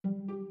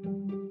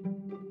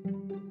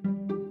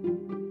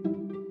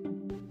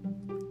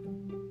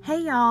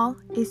Hey y'all,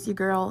 it's your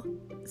girl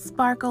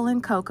Sparkle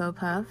and Cocoa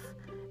Puff.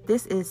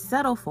 This is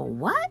Settle for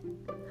What?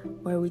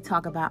 Where we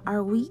talk about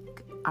our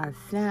week, our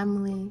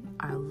family,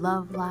 our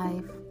love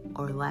life,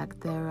 or lack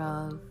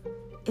thereof,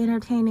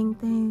 entertaining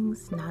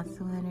things, not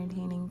so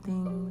entertaining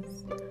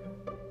things,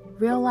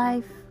 real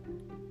life,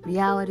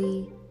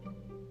 reality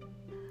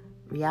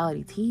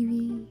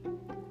TV.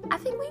 I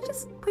think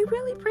we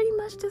really pretty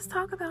much just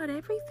talk about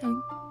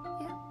everything.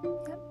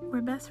 Yep,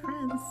 we're best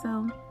friends,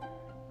 so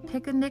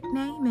pick a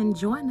nickname and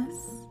join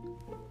us.